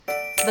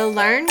The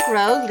Learn,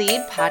 Grow,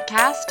 Lead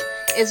podcast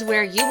is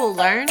where you will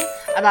learn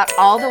about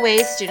all the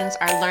ways students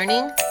are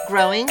learning,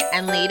 growing,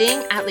 and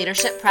leading at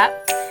Leadership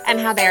Prep and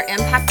how they are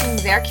impacting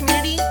their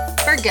community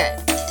for good.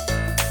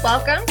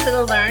 Welcome to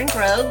the Learn,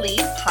 Grow,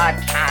 Lead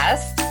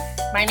podcast.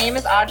 My name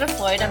is Audra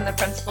Floyd. I'm the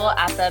principal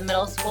at the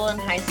Middle School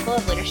and High School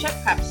of Leadership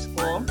Prep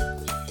School.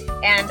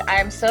 And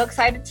I'm so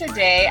excited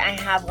today. I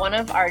have one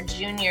of our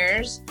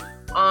juniors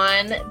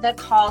on the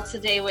call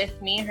today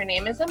with me. Her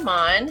name is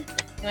Aman.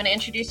 You want to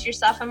introduce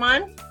yourself,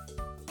 Aman?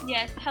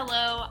 Yes,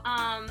 hello.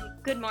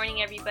 Good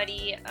morning,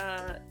 everybody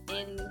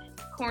in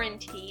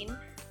quarantine.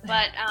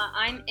 But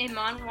I'm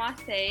Iman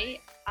Wase.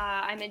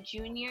 I'm a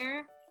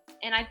junior,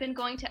 and I've been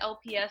going to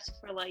LPS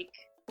for like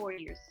 4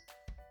 years.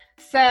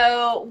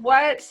 So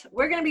what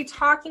we're going to be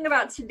talking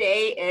about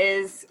today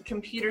is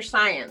computer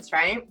science,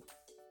 right?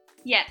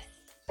 Yes.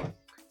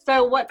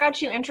 So what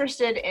got you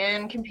interested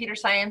in computer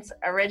science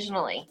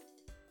originally?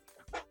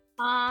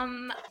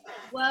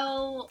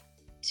 Well,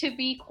 to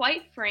be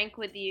quite frank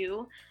with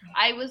you,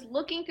 I was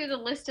looking through the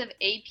list of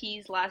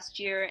APs last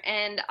year,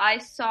 and I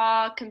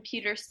saw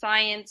computer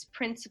science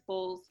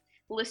principles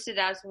listed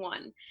as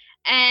one.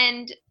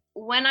 And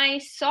when I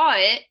saw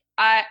it,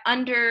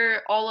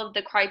 under all of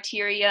the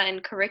criteria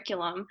and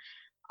curriculum,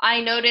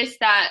 I noticed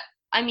that,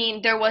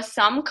 there was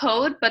some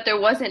code, but there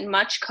wasn't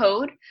much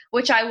code,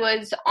 which I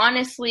was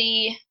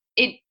honestly,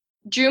 it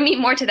drew me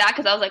more to that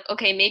because I was like,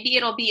 okay, maybe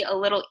it'll be a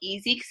little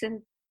easy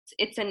since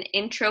it's an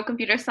intro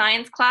computer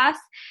science class.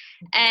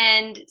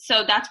 And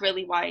so that's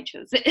really why I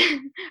chose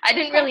it. I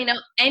didn't really know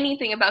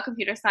anything about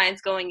computer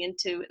science going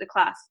into the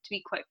class, to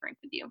be quite frank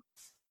with you.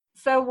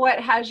 So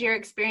what has your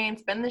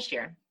experience been this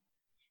year?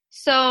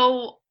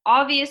 So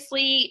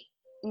obviously,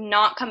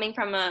 not coming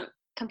from a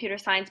computer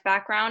science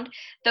background,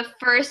 the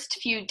first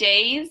few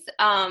days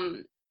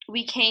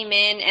we came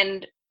in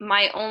and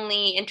my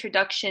only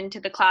introduction to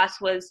the class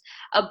was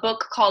a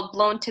book called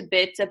Blown to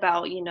Bits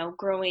about,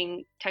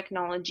 growing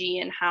technology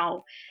and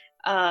how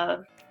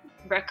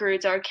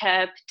records are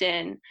kept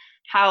and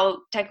how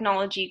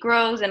technology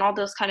grows and all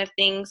those kind of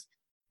things.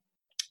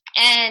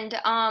 And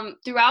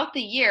throughout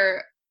the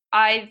year,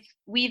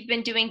 we've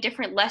been doing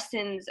different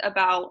lessons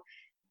about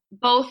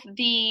both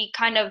the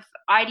kind of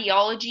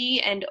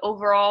ideology and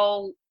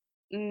overall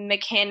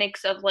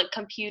mechanics of like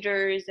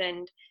computers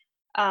and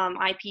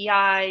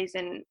IPIs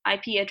and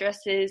IP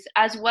addresses,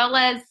 as well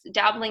as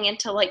dabbling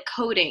into like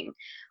coding,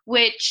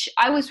 which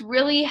I was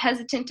really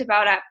hesitant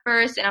about at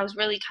first, and I was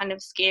really kind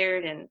of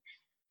scared, and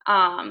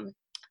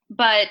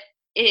but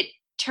it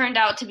turned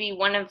out to be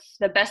one of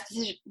the best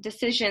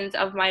decisions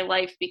of my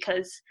life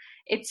because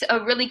it's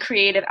a really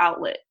creative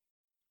outlet.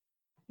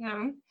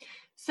 Yeah.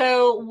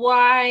 So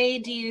why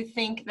do you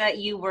think that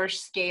you were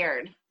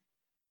scared?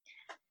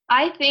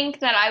 I think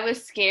that I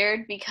was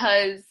scared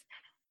because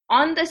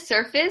on the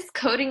surface,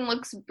 coding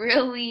looks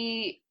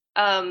really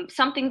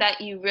something that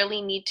you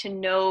really need to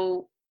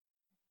know,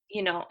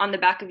 on the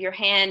back of your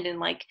hand, and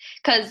like,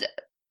 because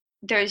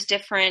there's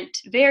different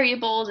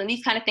variables and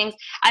these kind of things.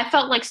 I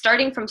felt like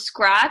starting from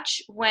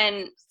scratch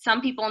when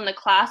some people in the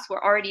class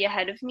were already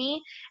ahead of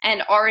me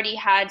and already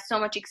had so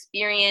much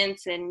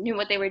experience and knew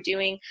what they were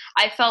doing.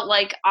 I felt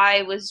like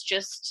I was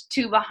just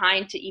too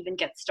behind to even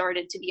get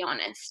started, to be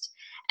honest.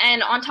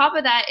 And on top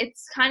of that,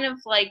 it's kind of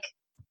like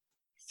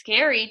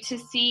scary to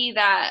see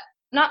that,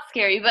 not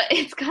scary, but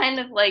it's kind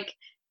of like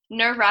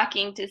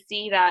nerve-wracking to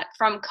see that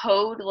from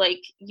code,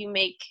 like you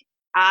make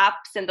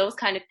apps and those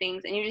kind of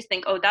things, and you just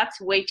think, oh, that's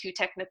way too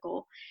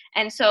technical.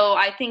 And so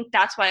I think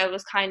that's why I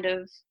was kind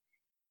of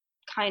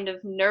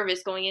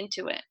nervous going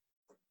into it.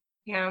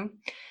 Yeah.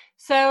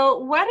 So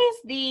what is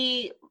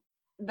the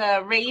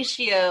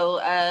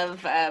ratio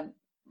of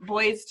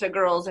boys to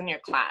girls in your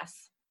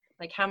class?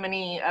 Like how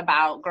many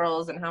about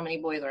girls and how many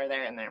boys are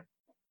there in there?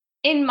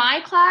 In my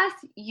class,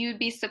 you'd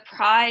be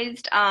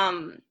surprised.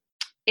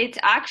 It's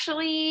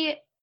actually,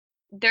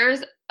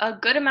 there's a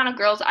good amount of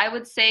girls. I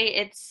would say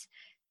it's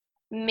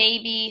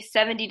maybe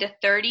 70 to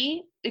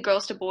 30, the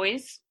girls to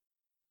boys.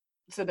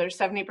 So there's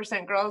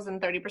 70% girls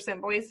and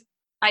 30% boys?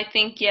 I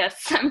think,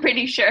 yes. I'm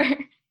pretty sure.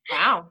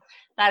 Wow.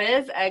 That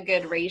is a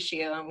good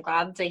ratio. I'm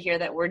glad to hear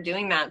that we're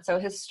doing that. So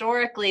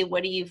historically,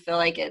 what do you feel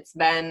like it's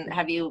been?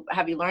 Have you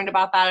learned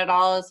about that at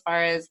all as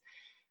far as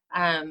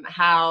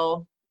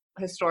how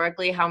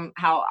historically how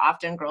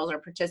often girls are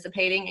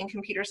participating in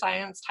computer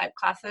science type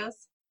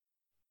classes?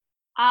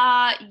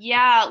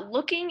 Yeah,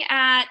 looking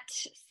at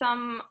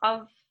some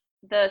of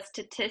the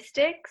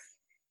statistics,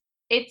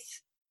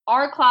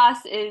 our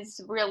class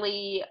is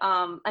really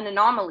an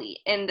anomaly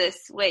in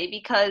this way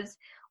because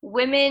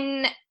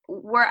women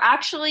were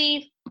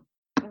actually,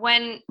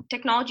 when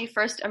technology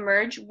first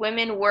emerged,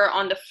 women were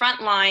on the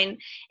front line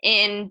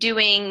in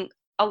doing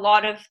a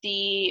lot of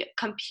the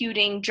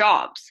computing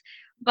jobs.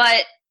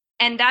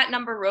 And that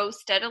number rose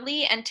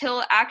steadily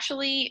until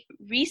actually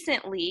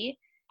recently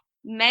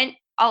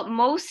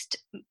most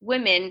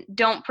women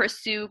don't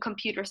pursue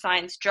computer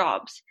science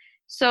jobs.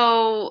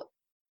 So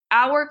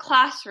our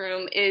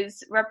classroom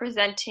is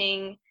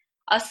representing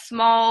a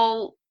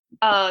small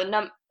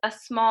a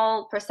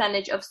small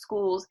percentage of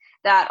schools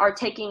that are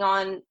taking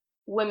on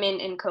women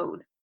in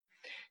code.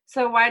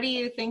 So why do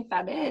you think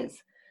that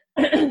is?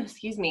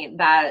 Excuse me,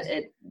 that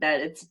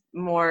it's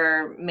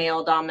more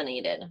male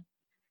dominated?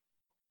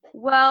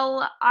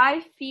 Well,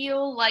 I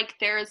feel like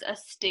there's a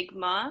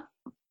stigma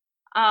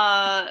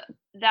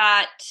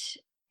that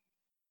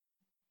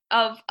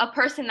of a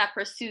person that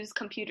pursues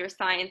computer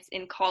science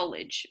in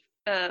college.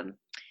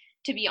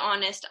 To be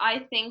honest, I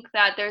think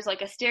that there's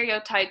like a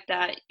stereotype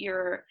that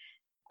you're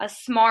a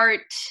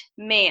smart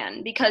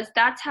man, because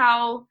that's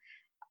how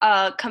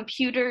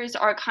computers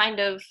are kind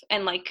of,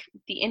 and like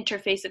the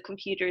interface of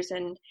computers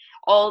and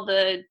all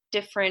the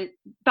different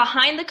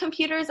behind the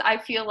computers, I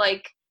feel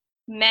like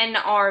men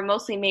are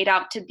mostly made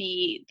out to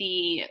be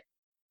the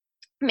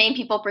main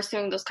people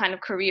pursuing those kind of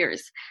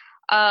careers.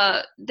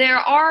 There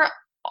are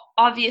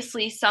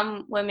obviously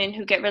some women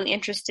who get really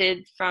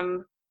interested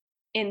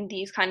in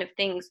these kind of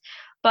things,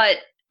 but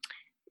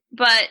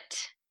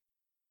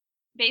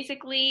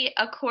basically,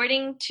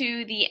 according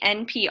to the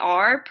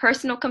NPR,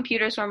 personal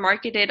computers were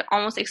marketed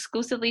almost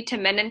exclusively to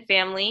men and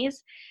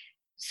families.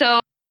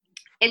 So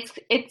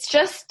it's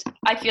just,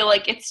 I feel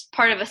like it's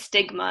part of a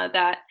stigma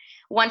that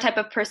one type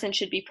of person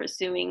should be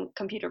pursuing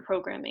computer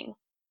programming.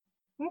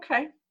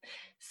 Okay.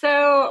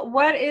 So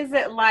what is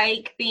it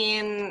like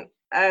being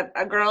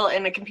a girl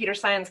in a computer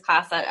science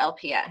class at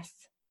LPS?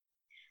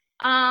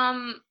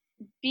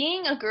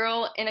 Being a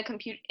girl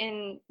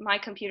in my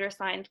computer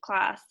science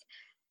class,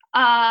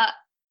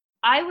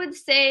 I would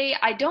say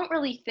I don't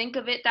really think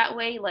of it that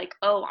way, like,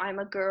 oh, I'm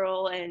a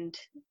girl and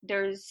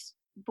there's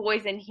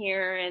boys in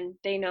here and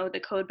they know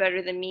the code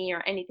better than me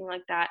or anything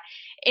like that.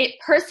 It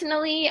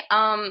personally,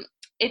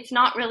 it's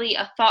not really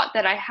a thought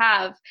that I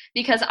have,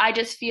 because I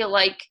just feel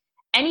like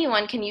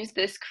anyone can use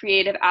this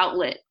creative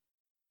outlet.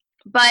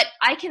 But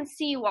I can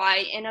see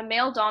why in a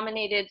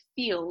male-dominated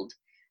field,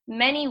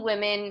 many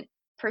women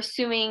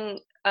pursuing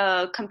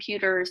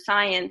computer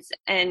science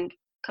and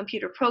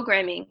computer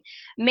programming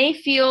may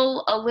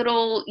feel a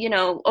little,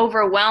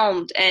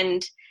 overwhelmed,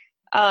 and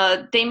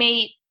they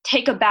may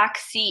take a back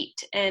seat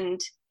and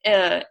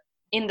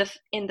in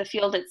the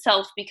field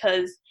itself,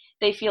 because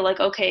they feel like,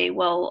 okay,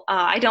 well,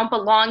 I don't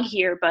belong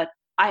here, but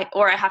I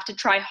have to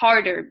try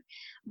harder.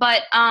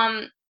 But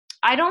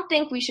I don't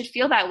think we should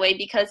feel that way,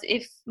 because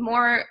if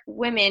more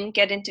women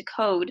get into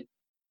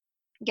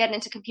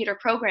computer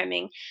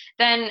programming,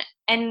 then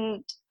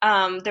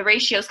the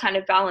ratios kind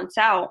of balance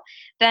out,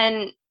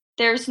 then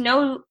there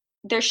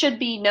should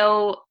be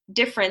no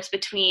difference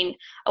between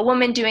a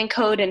woman doing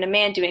code and a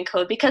man doing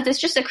code, because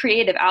it's just a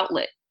creative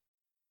outlet.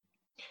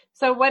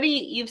 So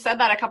you've said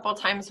that a couple of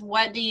times.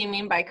 What do you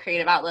mean by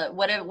creative outlet?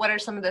 What are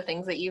some of the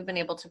things that you've been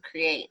able to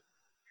create?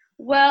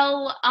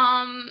 Well,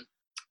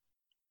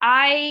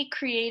 I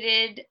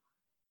created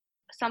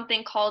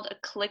something called a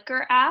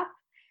clicker app,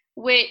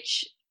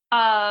 which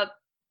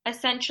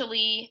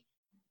essentially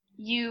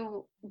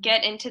you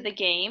get into the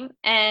game,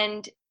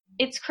 and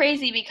it's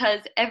crazy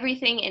because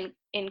everything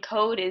in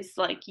code is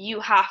like,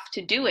 you have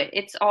to do it.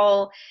 It's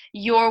all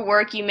your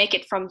work. You make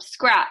it from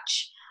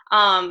scratch,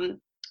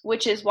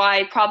 which is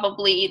why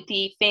probably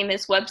the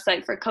famous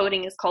website for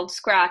coding is called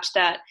Scratch,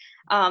 that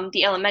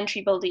the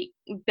elementary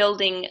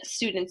building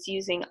students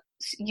use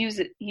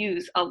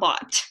a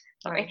lot.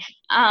 Sorry.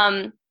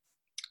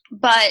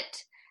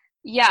 But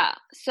yeah,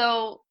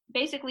 so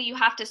basically you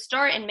have to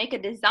start and make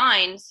a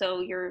design, so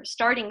your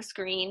starting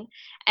screen,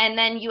 and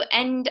then you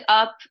end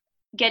up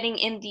getting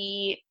in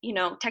the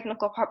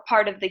technical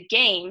part of the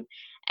game.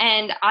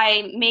 And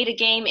I made a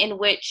game in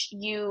which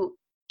you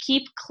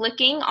keep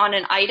clicking on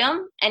an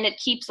item and it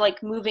keeps like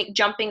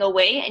jumping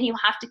away, and you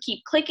have to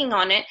keep clicking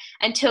on it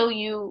until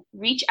you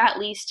reach at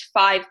least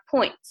 5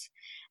 points.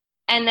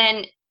 And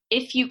then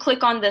if you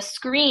click on the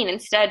screen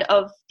instead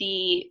of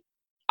the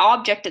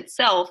object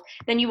itself,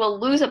 then you will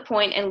lose a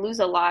point and lose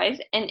a life.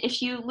 And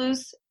if you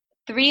lose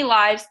 3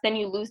 lives, then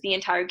you lose the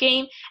entire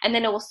game, and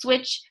then it will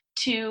switch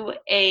to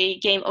a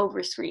game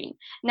over screen.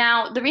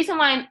 Now, the reason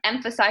why I'm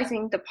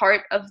emphasizing the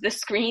part of the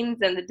screens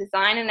and the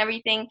design and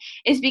everything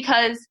is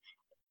because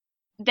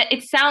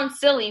it sounds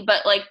silly,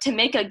 but like, to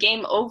make a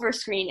game over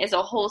screen is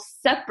a whole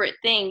separate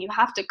thing. You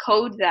have to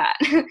code that.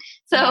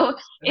 So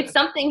it's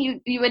something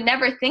you would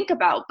never think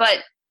about, but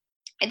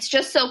it's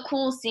just so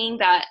cool seeing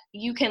that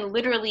you can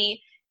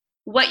literally,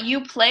 what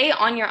you play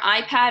on your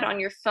iPad, on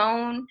your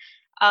phone,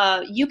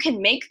 you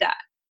can make that.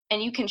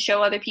 And you can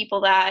show other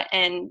people that,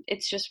 and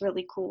it's just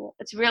really cool.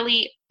 It's a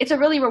really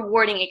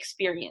rewarding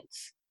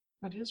experience.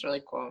 That is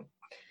really cool.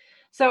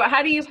 So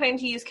how do you plan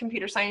to use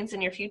computer science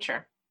in your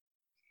future?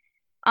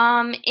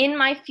 In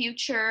my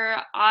future,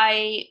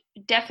 I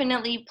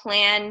definitely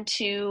plan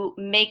to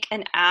make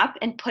an app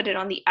and put it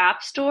on the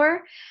App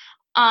Store.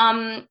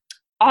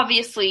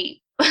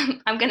 Obviously,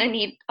 I'm going to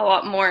need a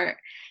lot more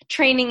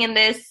training in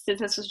this, since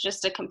this was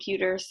just a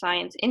computer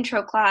science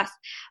intro class.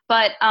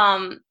 But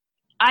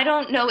I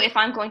don't know if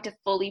I'm going to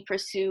fully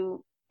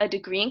pursue a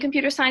degree in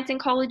computer science in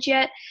college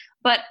yet,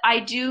 but I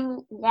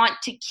do want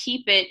to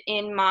keep it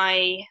in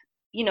my,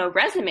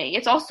 resume.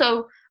 It's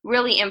also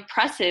really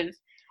impressive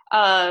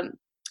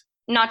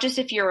not just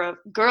if you're a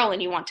girl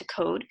and you want to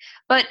code,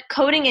 but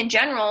coding in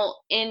general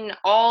in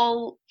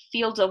all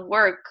fields of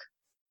work.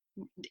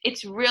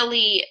 It's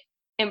really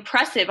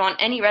impressive on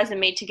any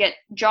resume to get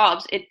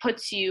jobs. It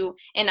puts you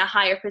in a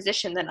higher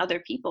position than other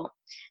people.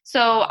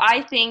 So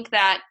I think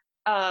that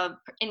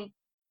in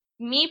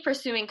me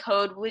pursuing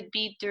code would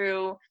be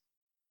through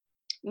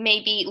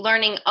maybe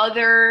learning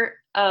other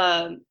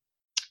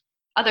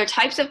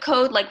types of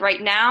code. Like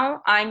right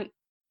now,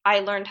 I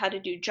learned how to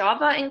do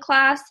Java in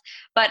class,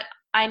 but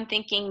I'm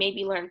thinking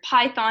maybe learn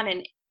Python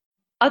and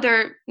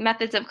other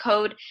methods of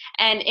code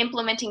and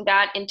implementing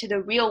that into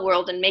the real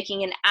world and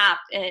making an app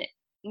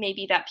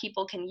maybe that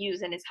people can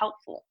use and is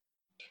helpful.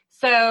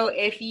 So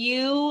if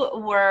you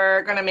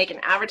were going to make an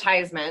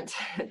advertisement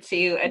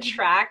to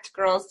attract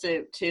girls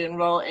to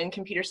enroll in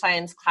computer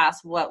science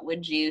class, what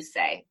would you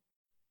say?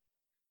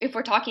 If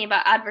we're talking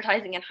about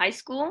advertising in high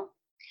school,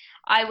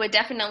 I would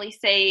definitely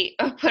say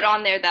put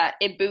on there that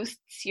it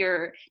boosts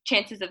your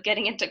chances of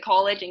getting into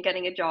college and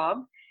getting a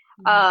job.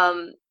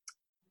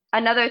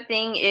 Another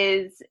thing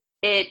is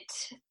it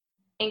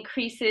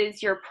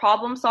increases your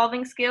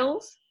problem-solving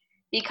skills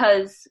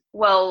because,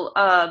 well,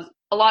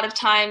 a lot of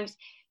times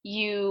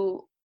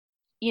you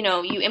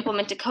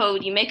implement a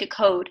code, you make a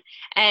code,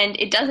 and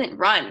it doesn't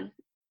run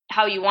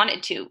how you want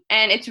it to,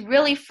 and it's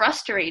really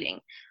frustrating.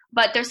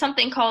 But there's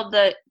something called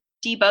the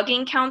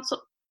debugging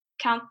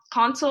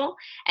console,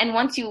 and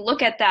once you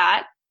look at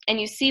that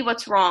and you see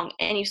what's wrong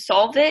and you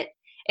solve it,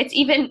 it's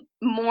even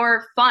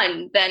more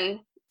fun than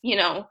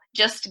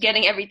just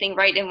getting everything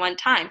right in one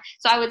time.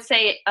 So I would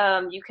say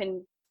you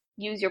can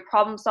use your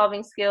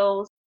problem-solving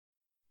skills,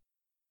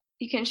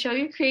 you can show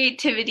your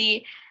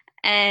creativity,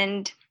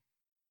 and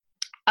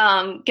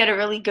get a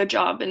really good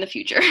job in the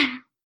future.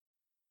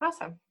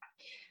 Awesome.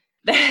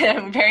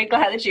 I'm very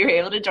glad that you were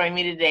able to join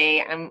me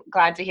today. I'm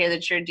glad to hear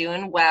that you're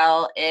doing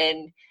well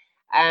in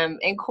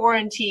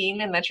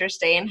quarantine and that you're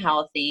staying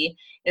healthy.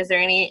 Is there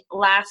any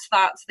last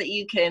thoughts that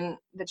you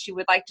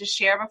would like to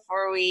share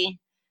before we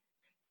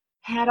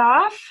head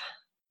off?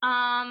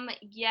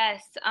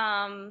 Yes.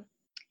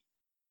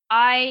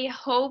 I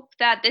hope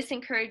that this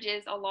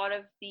encourages a lot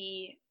of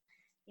the,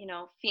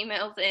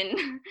 females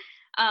in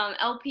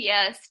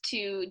LPS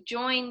to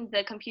join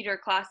the computer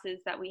classes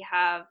that we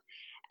have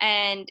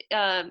and,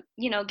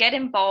 get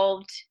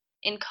involved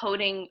in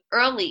coding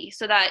early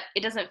so that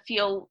it doesn't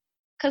feel,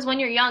 because when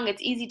you're young,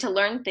 it's easy to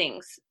learn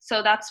things.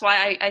 So that's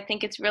why I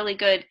think it's really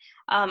good.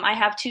 I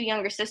have 2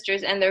 younger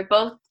sisters and they're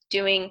both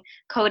doing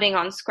coding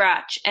on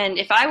Scratch. And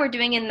if I were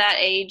doing in that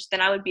age,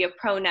 then I would be a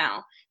pro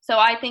now. So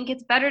I think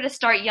it's better to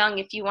start young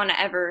if you want to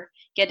ever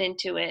get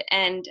into it.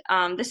 And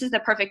this is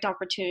the perfect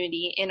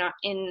opportunity in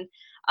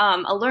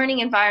a learning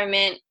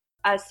environment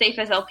as safe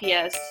as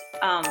LPS.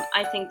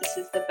 I think this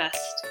is the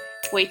best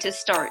way to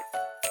start.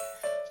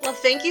 Well,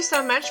 thank you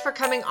so much for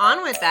coming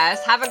on with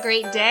us. Have a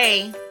great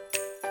day.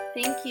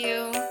 Thank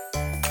you.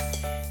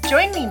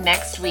 Join me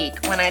next week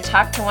when I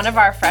talk to one of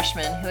our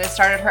freshmen who has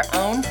started her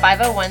own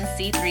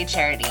 501c3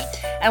 charity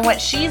and what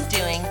she's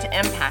doing to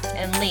impact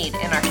and lead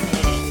in our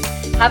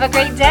community. Have a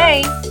great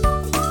day.